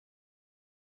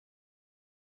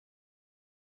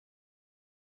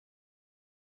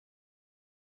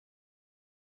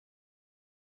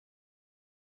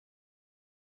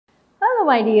Hello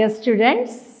my dear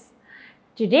students.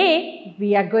 Today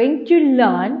we are going to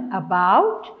learn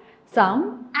about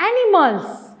some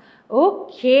animals.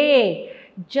 Okay,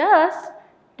 just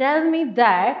tell me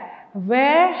that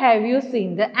where have you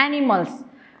seen the animals?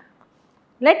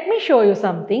 Let me show you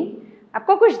something.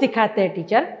 आपको कुछ दिखाते हैं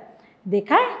teacher.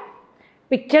 देखा है?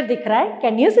 Picture दिख रहा है?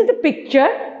 Can you see the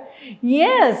picture?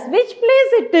 Yes. Which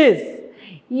place it is?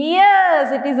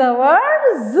 Yes, it is our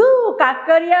zoo,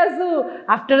 Kakaria Zoo.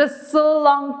 After a so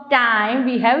long time,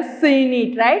 we have seen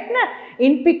it, right? Na?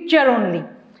 In picture only,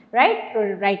 right?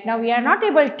 Right now, we are not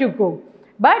able to go.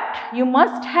 But you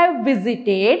must have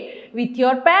visited with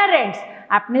your parents.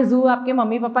 आपने zoo आपके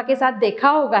mummy papa के साथ देखा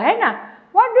होगा, है ना?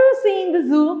 What do you see in the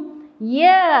zoo?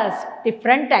 Yes,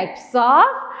 different types of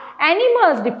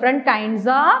animals, different kinds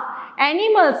of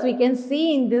animals we can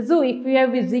see in the zoo. If you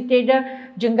have visited a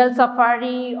jungle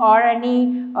safari or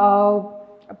any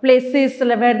places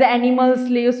where the animals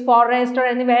live, forest or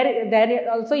anywhere, there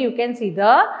also you can see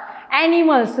the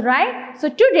animals, right? So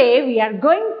today we are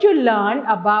going to learn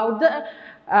about the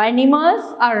animals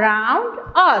around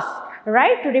us,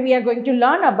 right? Today we are going to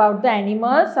learn about the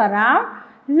animals around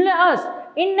us.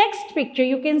 In next picture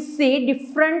you can see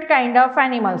different kind of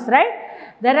animals, right?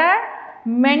 There are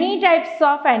many types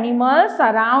of animals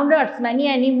around us, many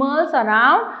animals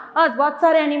around us. बहुत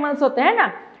सारे animals होते हैं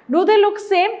ना? Do they look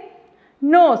same?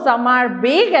 No, some are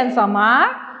big and some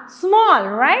are small,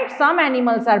 right? Some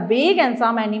animals are big and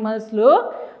some animals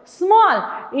look small.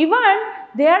 Even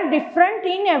they are different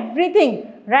in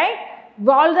everything, right?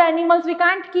 All the animals we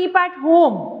can't keep at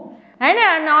home,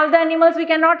 and all the animals we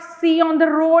cannot see on the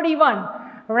road even,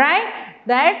 right?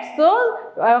 That so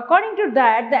according to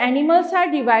that the animals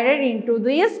are divided into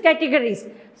these categories.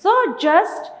 So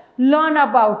just learn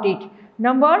about it.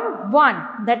 Number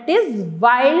one, that is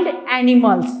wild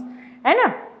animals, है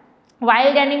ना?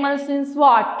 Wild animals means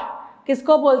what?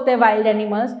 किसको बोलते हैं wild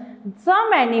animals?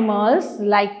 Some animals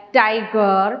like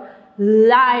tiger,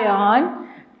 lion,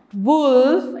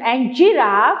 wolf and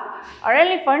giraffe or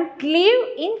elephant live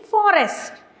in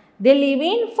forest. They live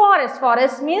in forest.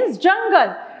 Forest means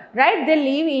jungle, right? They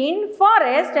live in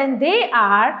forest and they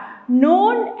are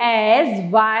known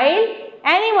as wild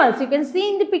animals. You can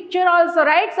see in the picture also,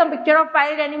 right? Some picture of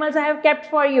wild animals I have kept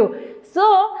for you.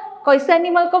 So, kaise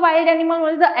animal ko wild animal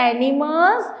बोलते? The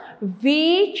animals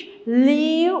which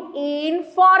live in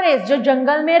forest, जो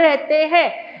जंगल में रहते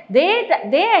हैं,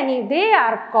 they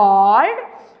are called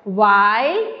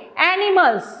wild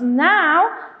animals. Now,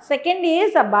 second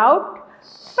is about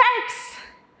pets.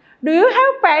 Do you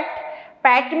have pet?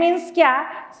 Pet means kya?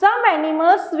 Some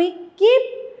animals we keep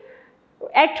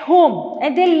at home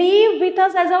and they live with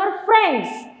us as our friends.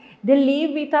 They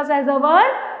live with us as our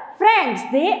friends.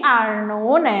 They are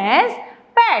known as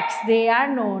pets. They are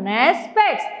known as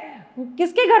pets.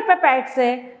 किसके घर पे pets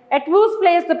है? At whose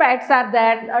place the pets are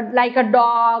there? Like a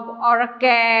dog or a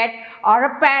cat or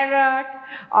a parrot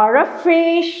or a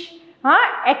fish,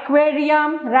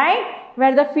 aquarium, right?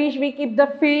 Where the fish, we keep the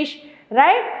fish,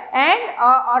 right? And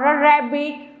or a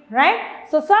rabbit, right?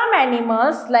 So some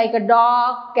animals like a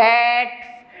dog, cat,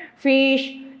 fish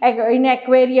in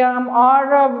aquarium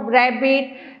or a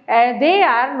rabbit, they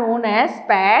are known as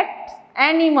pet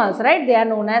animals, right? They are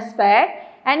known as pet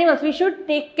animals. We should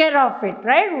take care of it,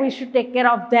 right? We should take care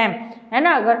of them, है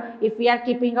ना? अगर if we are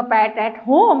keeping a pet at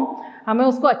home, हमें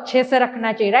उसको अच्छे से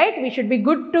रखना चाहिए, right? We should be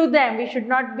good to them. We should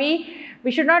not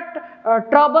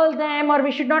trouble them or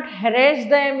we should not harass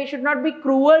them. We should not be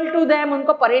cruel to them.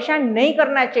 उनको परेशान नहीं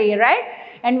करना चाहिए, right?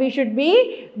 And we should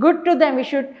be good to them. We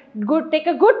should take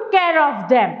a good care of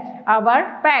them,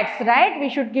 our pets, right? We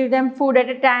should give them food at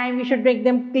a time. We should make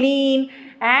them clean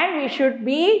and we should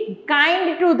be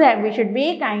kind to them. We should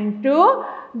be kind to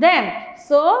them.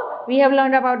 So we have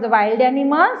learned about the wild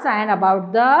animals and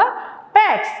about the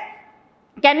pets.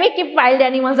 Can we keep wild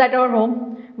animals at our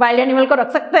home? Wild animal को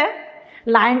रख सकते हैं?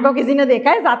 Lion को किसी ने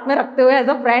देखा है साथ में रखते हुए as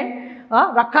a friend?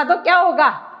 रखा तो क्या होगा?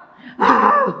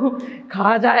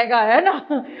 खा जाएगा, है ना?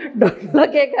 डर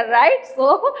लगेगा, right?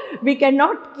 So we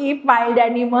cannot keep wild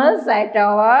animals at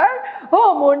our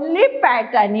home. Only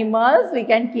pet animals we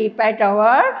can keep at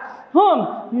our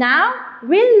home. Now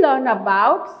we'll learn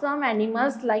about some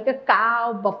animals like a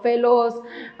cow, buffaloes,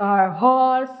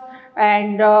 horse,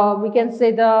 and we can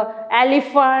say the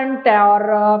elephant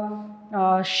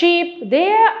or sheep.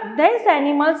 These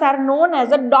animals are known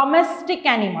as a domestic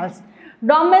animals.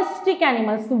 Domestic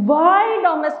animals. Why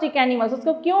domestic animals?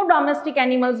 उसको क्यों domestic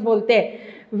animals बोलते हैं?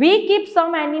 We keep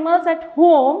some animals at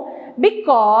home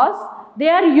because they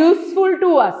are useful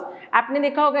to us. आपने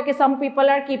देखा होगा कि some people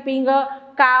are keeping a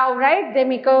cow, right? They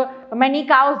make many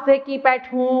cows they keep at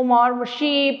home, or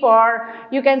sheep, or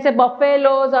you can say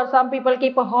buffaloes, or some people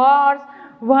keep a horse.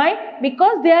 Why?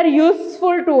 Because they are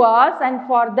useful to us, and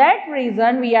for that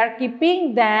reason we are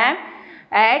keeping them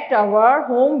at our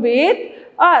home with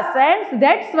us, and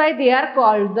that's why they are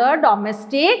called the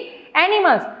domestic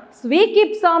animals. So we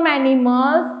keep some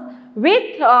animals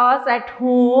with us at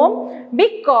home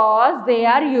because they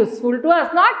are useful to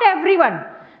us. Not everyone.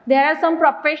 There are some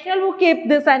professionals who keep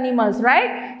these animals,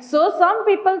 right? So some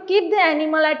people keep the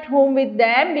animal at home with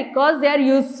them because they are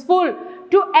useful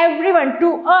to everyone,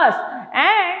 to us,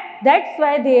 and that's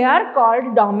why they are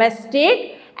called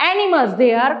domestic animals.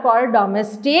 They are called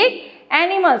domestic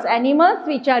animals. Animals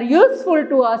which are useful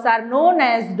to us are known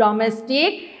as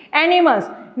domestic animals.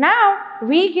 Now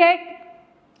we get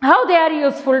how they are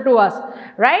useful to us,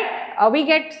 right? We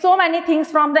get so many things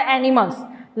from the animals,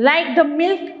 like the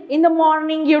milk in the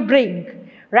morning you drink,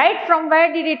 right? From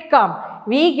where did it come?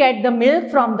 We get the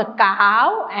milk from the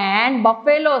cow and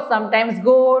buffalo, sometimes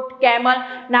goat, camel.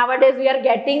 Nowadays we are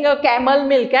getting a camel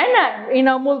milk in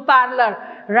a milk parlor,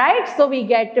 right? So we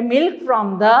get milk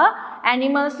from the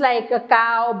animals like a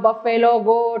cow, buffalo,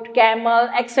 goat, camel,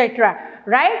 etc.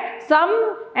 Right?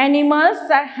 Some animals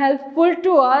are helpful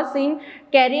to us in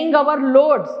carrying our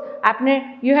loads.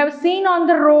 You have seen on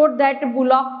the road that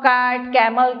bullock cart,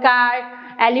 camel cart,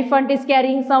 elephant is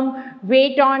carrying some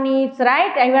weight on it,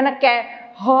 right? Even a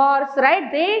horse,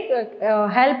 right? They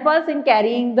help us in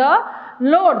carrying the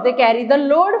load. They carry the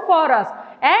load for us,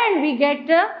 and we get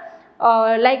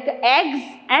like eggs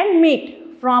and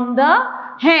meat from the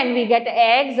hen. We get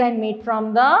eggs and meat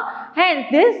from the hen.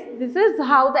 This is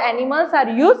how the animals are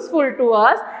useful to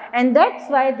us, and that's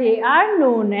why they are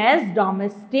known as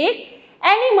domestic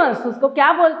animals. उसको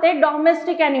क्या बोलते हैं?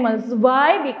 Domestic animals.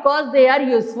 Why? Because they are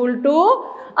useful to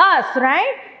us,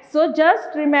 right? So just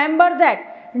remember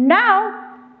that. Now,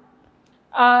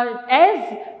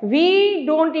 as we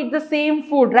don't eat the same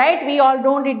food, right? We all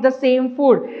don't eat the same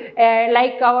food.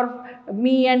 Like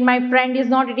me and my friend is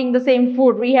not eating the same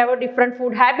food. We have a different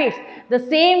food habits. The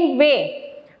same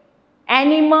way,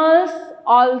 animals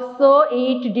also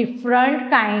eat different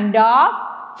kind of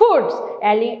foods.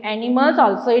 Animals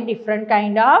also eat different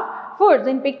kind of foods.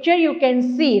 In picture you can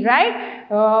see, right?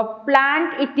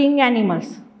 Plant eating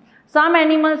animals. Some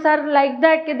animals are like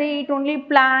that, they eat only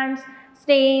plants,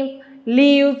 stems,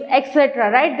 leaves, etc.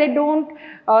 Right? They don't.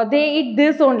 They eat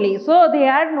this only. So they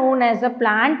are known as a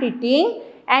plant eating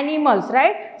animals,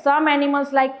 right? Some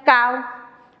animals like cow,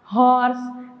 horse,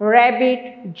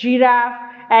 rabbit,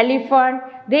 giraffe, elephant,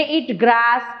 they eat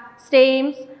grass,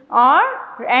 stems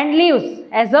and leaves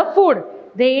as a food.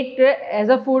 They eat as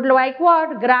a food like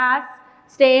what? Grass,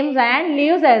 stems and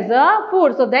leaves as a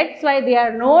food. So that's why they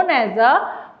are known as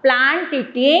a plant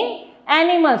eating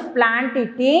animals. Plant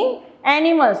eating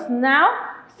animals. Now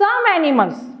some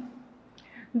animals,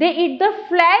 they eat the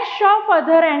flesh of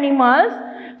other animals.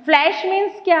 Flesh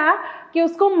means क्या? कि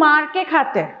उसको मार के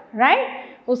खाते हैं, right?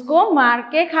 उसको मार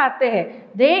के खाते हैं.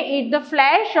 They eat the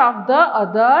flesh of the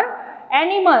other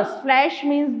animals. Flesh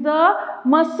means the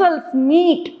muscles,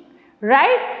 meat,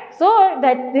 right? So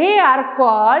that they are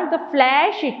called the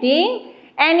flesh eating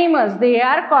animals. They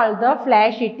are called the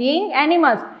flesh eating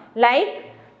animals, like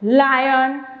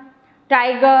lion,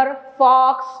 tiger,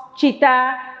 fox,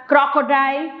 cheetah,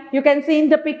 crocodile. You can see in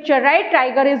the picture, right?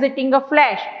 Tiger is eating a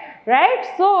flesh, right?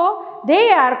 So they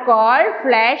are called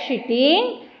flesh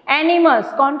eating animals.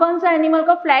 कौन-कौन से animal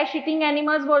को flesh eating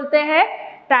animals बोलते हैं?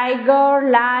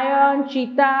 Tiger, lion,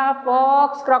 cheetah,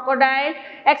 fox, crocodile,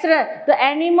 etc. The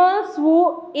animals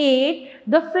who eat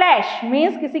the flesh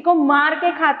means किसी को मार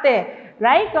के खाते हैं.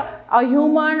 Like a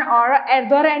human or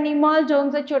other animal जो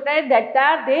उनसे छोटा है,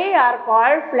 they are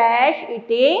called flesh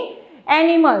eating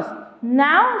animals.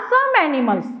 Now some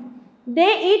animals,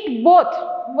 they eat both.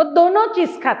 वो दोनों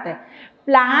चीज खाते हैं.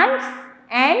 Plants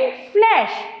and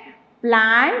flesh.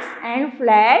 Plants and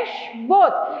flesh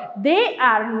both. They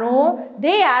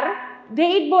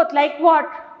eat both. Like what?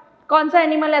 कौन सा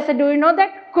animal ऐसे? Do you know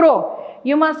that? Crow.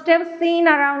 You must have seen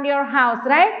around your house,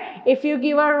 right? If you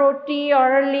give a roti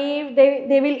or a leaf,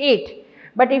 they will eat.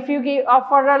 But if you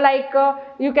offer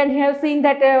you can have seen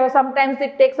that sometimes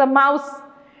it takes a mouse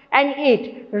and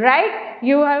eat, right?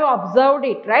 You have observed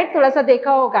it, right? थोड़ा सा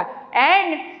देखा होगा.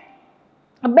 And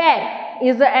a bear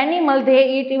is an animal. They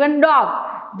eat even dog.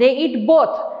 They eat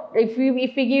both. If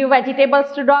we give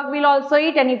vegetables to dog, will also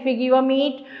eat, and if we give a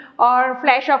meat or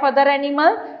flesh of other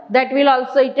animal, that will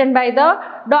also eaten by the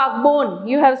dog. Bone,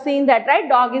 you have seen that, right?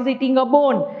 Dog is eating a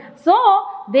bone. So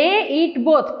they eat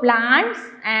both plants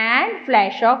and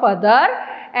flesh of other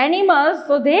animals,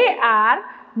 so they are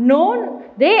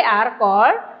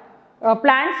called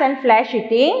plants and flesh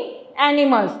eating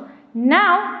animals.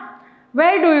 Now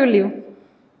where do you live?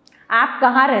 आप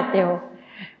कहाँ रहते हो?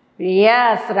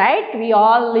 Yes, right, we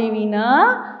all live in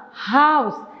a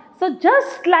house. So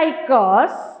just like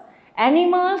us,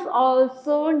 animals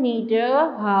also need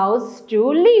a house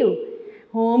to live,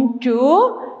 home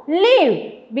to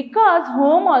live, because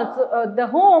the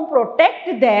home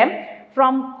protect them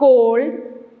from cold,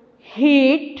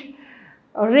 heat,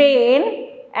 rain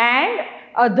and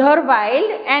other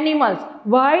wild animals.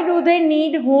 Why do they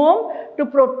need home? To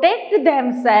protect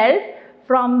themselves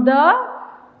from the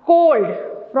cold,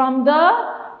 from the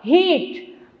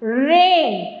heat,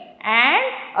 rain and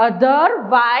other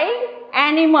wild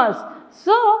animals.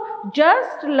 So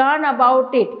just learn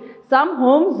about it. Some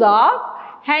homes of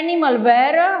animal,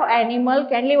 where animal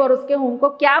can live और उसके home को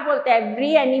क्या बोलते हैं?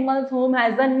 Every animal's home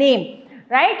has a name,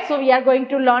 right? So we are going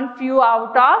to learn few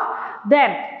out of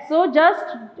them. So just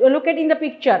look at in the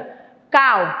picture.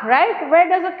 Cow, right? Where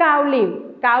does a cow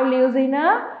live? Cow lives in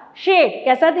a shade.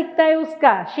 कैसा दिखता है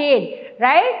उसका shade,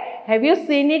 right? Have you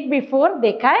seen it before?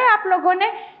 देखा है आप लोगों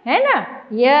ने, है ना?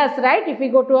 Yes, right? If we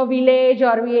go to a village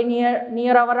or we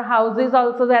near our houses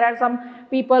also, there are some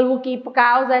people who keep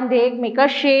cows and they make a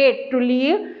shade to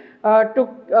live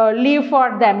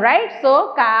for them, right?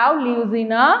 So cow lives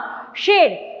in a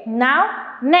shade. Now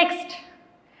next,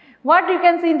 what you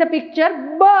can see in the picture?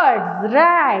 Birds,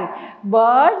 right?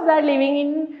 Birds are living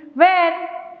in where?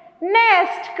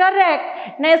 Nest,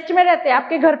 correct. Nest में रहते हैं.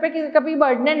 आपके घर पे कभी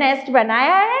bird ने nest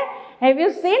बनाया है? Have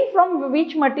you seen from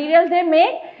which material they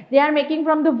make? They are making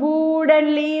from the wood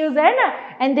and leaves,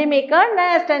 and they make a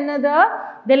nest, and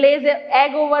they lay the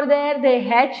egg over there. They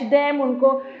hatch them.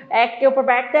 उनको egg के ऊपर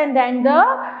बैठते हैं, and then the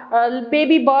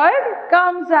baby bird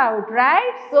comes out,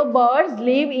 right? So birds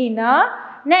live in a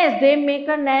nest. They make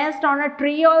a nest on a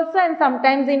tree also, and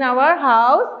sometimes in our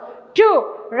house too,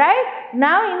 right?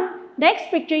 Now in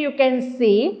next picture you can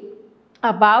see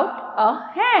about a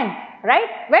hen, right?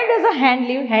 Where does a hen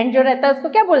live? Hen जो रहता है उसको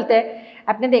क्या बोलते हैं?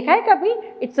 आपने देखा है कभी?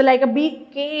 It's like a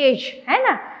big cage, है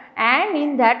ना? And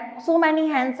in that so many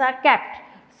hens are kept.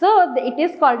 So it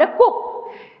is called a coop.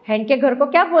 Hen के घर को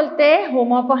क्या बोलते हैं?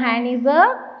 Home of a hen is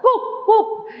a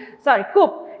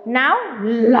coop. Now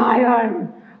lion.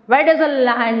 Where does a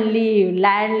lion live?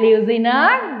 Lion lives in a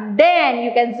den.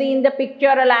 You can see in the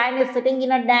picture a lion is sitting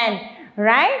in a den,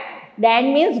 right?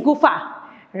 Den means gufa,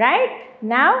 right?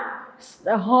 Now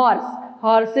a horse.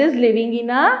 Horse is living in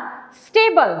a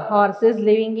stable. Horse is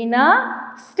living in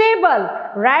a stable,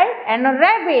 right? And a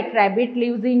rabbit. Rabbit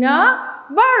lives in a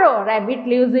burrow. Rabbit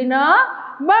lives in a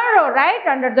burrow, right?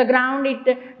 Under the ground, it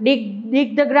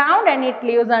dig the ground and it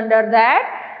lives under that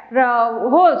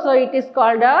hole. So it is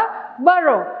called a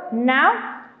burrow.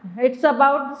 Now it's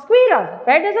about the squirrel.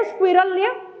 Where does a squirrel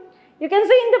live? You can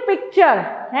see in the picture,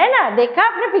 है ना? देखा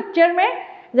आपने picture में?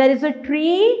 There is a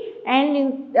tree,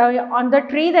 and on the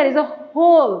tree there is a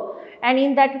hole, and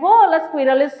in that hole a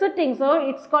squirrel is sitting. So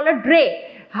it's called a dray.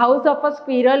 House of a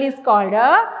squirrel is called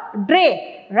a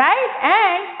dray, right?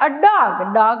 And a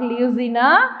dog. Dog lives in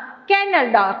a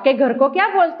kennel. Dog के घर को क्या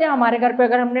बोलते हैं? हमारे घर पे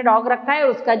अगर हमने dog रखा है,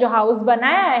 उसका जो house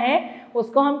बनाया है,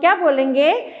 उसको हम क्या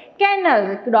बोलेंगे?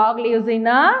 Kennel. Dog lives in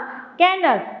a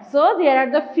kennel. So there are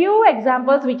the few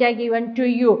examples which I given to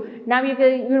you. Now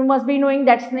you must be knowing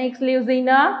that snakes lives in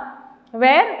a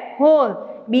where? Hole.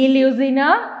 Bee lives in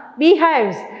a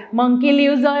beehives. Monkey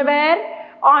lives where?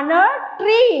 On a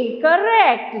tree.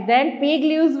 Correct. Then pig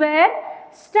lives where?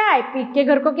 Sty. Pig के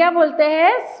घर को क्या बोलते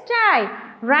हैं? Sty.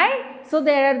 Right? So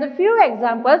there are the few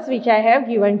examples which I have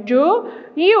given to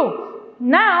you.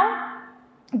 Now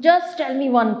just tell me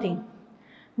one thing.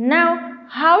 Now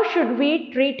how should we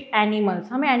treat animals?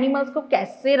 हमें animals को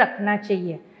कैसे रखना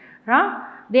चाहिए? हाँ?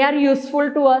 They are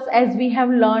useful to us, as we have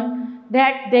learned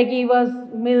that they give us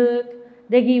milk,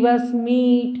 they give us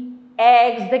meat,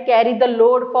 eggs, they carry the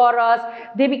load for us,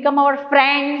 they become our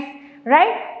friends,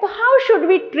 right? So how should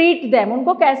we treat them?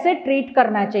 उनको कैसे treat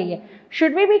करना चाहिए?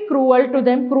 Should we be cruel to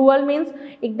them? Cruel means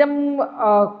एकदम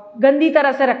गंदी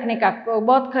तरह से रखने का,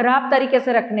 बहुत खराब तरीके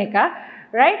से रखने का,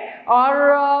 right?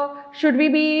 Or should we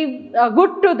be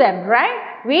good to them,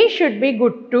 right? We should be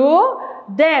good to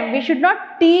them. We should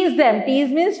not tease them.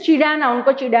 Tease means चिढ़ाना.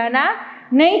 उनको चिढ़ाना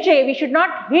नहीं चाहिए. We should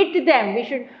not hit them.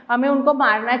 हमें उनको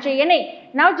मारना चाहिए नहीं.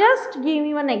 Now just give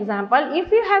me one example.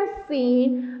 If you have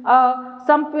seen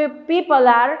some people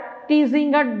are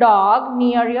teasing a dog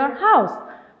near your house,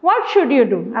 what should you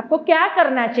do? आपको क्या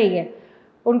करना चाहिए?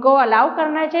 उनको allow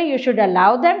करना चाहिए. You should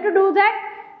allow them to do that.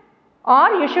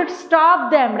 Or you should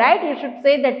stop them, right? You should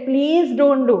say that please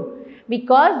don't do.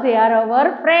 because they are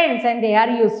our friends and they are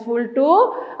useful to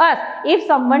us. If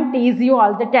someone teases you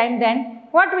all the time, then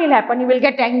what will happen? You will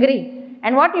get angry.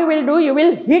 And what you will do? You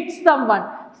will hit someone.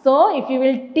 So, if you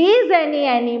will tease any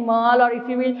animal or if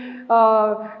you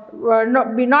will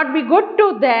not be good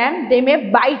to them, they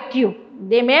may bite you.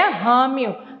 They may harm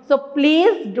you. So,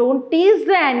 please don't tease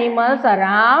the animals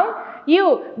around you.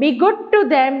 Be good to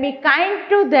them, be kind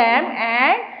to them,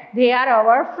 and they are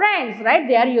our friends, right?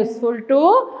 They are useful to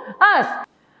us.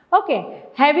 Okay,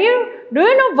 do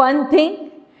you know one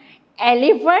thing?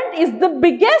 Elephant is the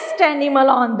biggest animal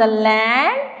on the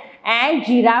land and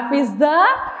giraffe is the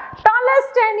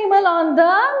tallest animal on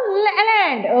the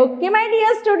land. Okay, my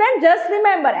dear student, just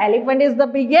remember elephant is the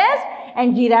biggest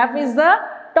and giraffe is the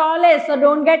tallest. So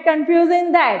don't get confused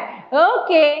in that.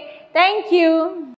 Okay, thank you.